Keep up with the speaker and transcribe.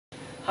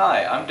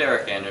Hi, I'm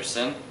Derek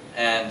Anderson,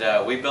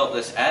 and we built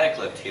this attic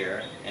lift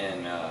here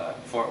in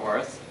Fort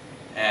Worth,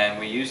 and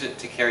we use it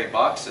to carry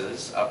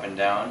boxes up and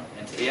down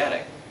into the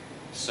attic.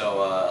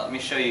 So let me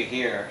show you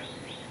here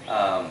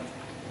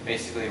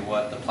basically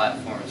what the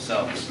platform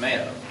itself is made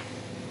of.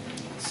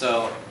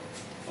 So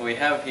what we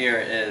have here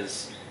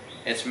is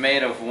it's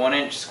made of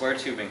 1-inch square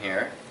tubing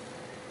here,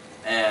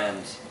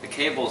 and the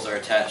cables are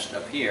attached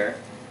up here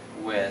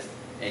with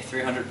a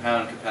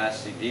 300-pound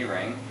capacity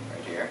D-ring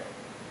right here.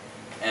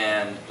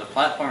 And the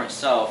platform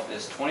itself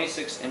is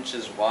 26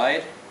 inches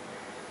wide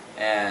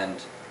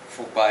and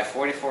by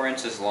 44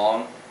 inches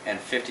long and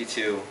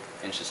 52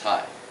 inches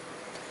high.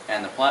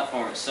 And the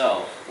platform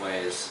itself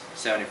weighs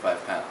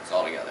 75 pounds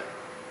altogether.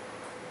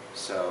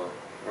 So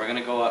we're going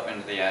to go up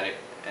into the attic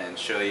and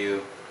show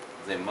you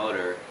the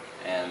motor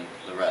and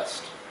the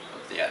rest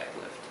of the attic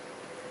lift.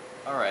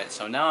 Alright,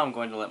 so now I'm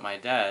going to let my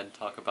dad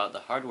talk about the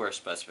hardware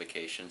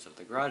specifications of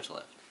the garage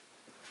lift.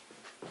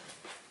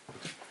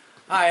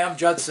 Hi, I'm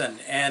Judson,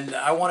 and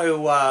I want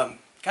to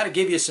kind of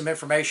give you some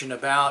information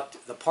about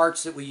the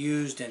parts that we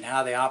used and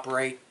how they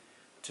operate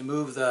to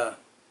move the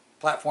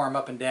platform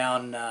up and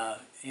down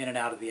in and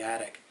out of the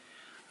attic.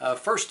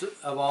 First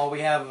of all, we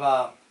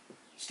have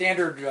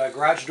standard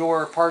garage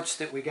door parts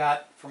that we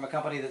got from a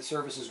company that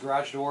services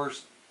garage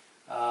doors.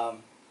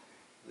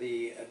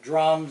 The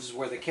drums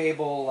where the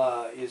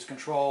cable is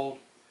controlled,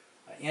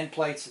 end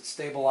plates that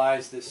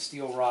stabilize this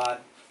steel rod.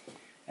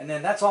 And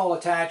then that's all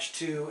attached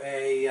to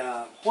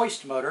a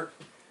hoist motor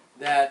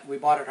that we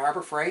bought at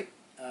Harbor Freight.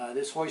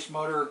 This hoist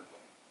motor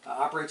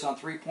operates on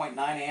 3.9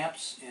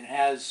 amps and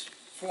has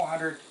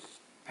 400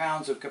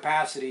 pounds of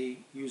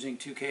capacity using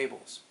 2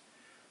 cables.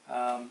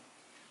 What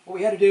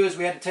we had to do is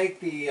we had to take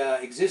the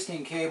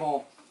existing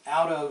cable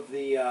out of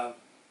the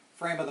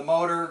frame of the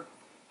motor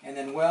and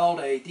then weld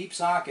a deep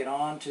socket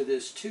onto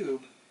this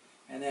tube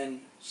and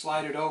then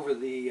slide it over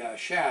the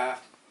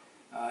shaft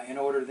in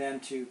order then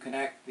to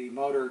connect the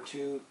motor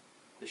to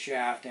the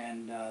shaft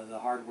and the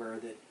hardware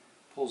that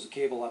pulls the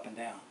cable up and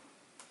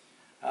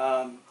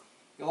down.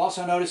 You'll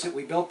also notice that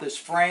we built this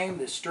frame,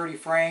 this sturdy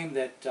frame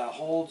that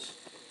holds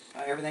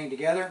everything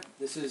together.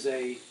 This is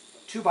a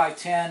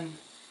 2x10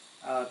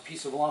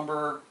 piece of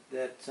lumber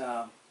that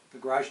the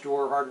garage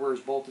door hardware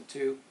is bolted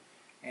to,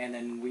 and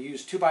then we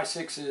use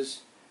 2x6s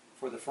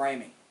for the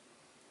framing.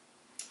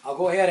 I'll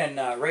go ahead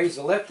and raise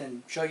the lift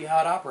and show you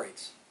how it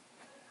operates.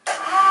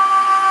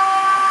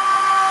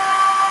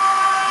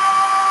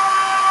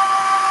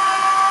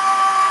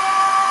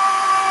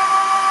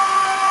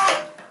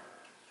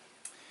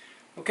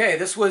 Okay,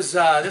 this was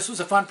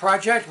a fun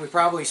project. We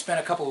probably spent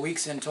a couple of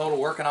weeks in total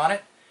working on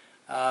it.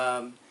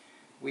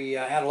 We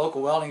had a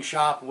local welding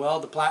shop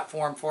weld the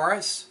platform for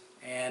us,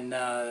 and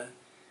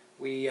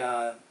we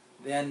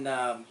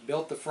then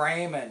built the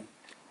frame and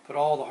put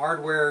all the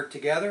hardware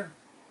together,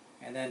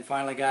 and then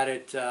finally got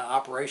it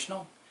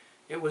operational.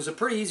 It was a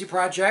pretty easy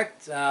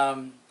project.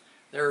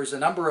 There's a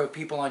number of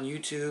people on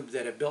YouTube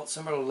that have built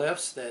similar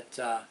lifts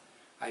that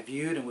I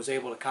viewed and was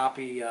able to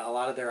copy a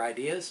lot of their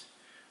ideas.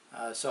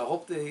 So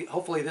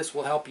hopefully this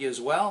will help you as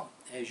well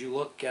as you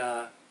look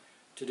to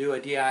do a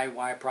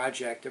DIY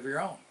project of your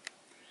own.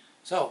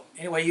 So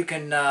anyway, you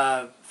can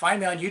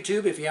find me on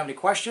YouTube if you have any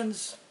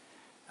questions,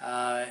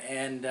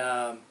 and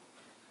have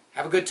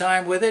a good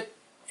time with it,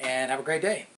 and have a great day.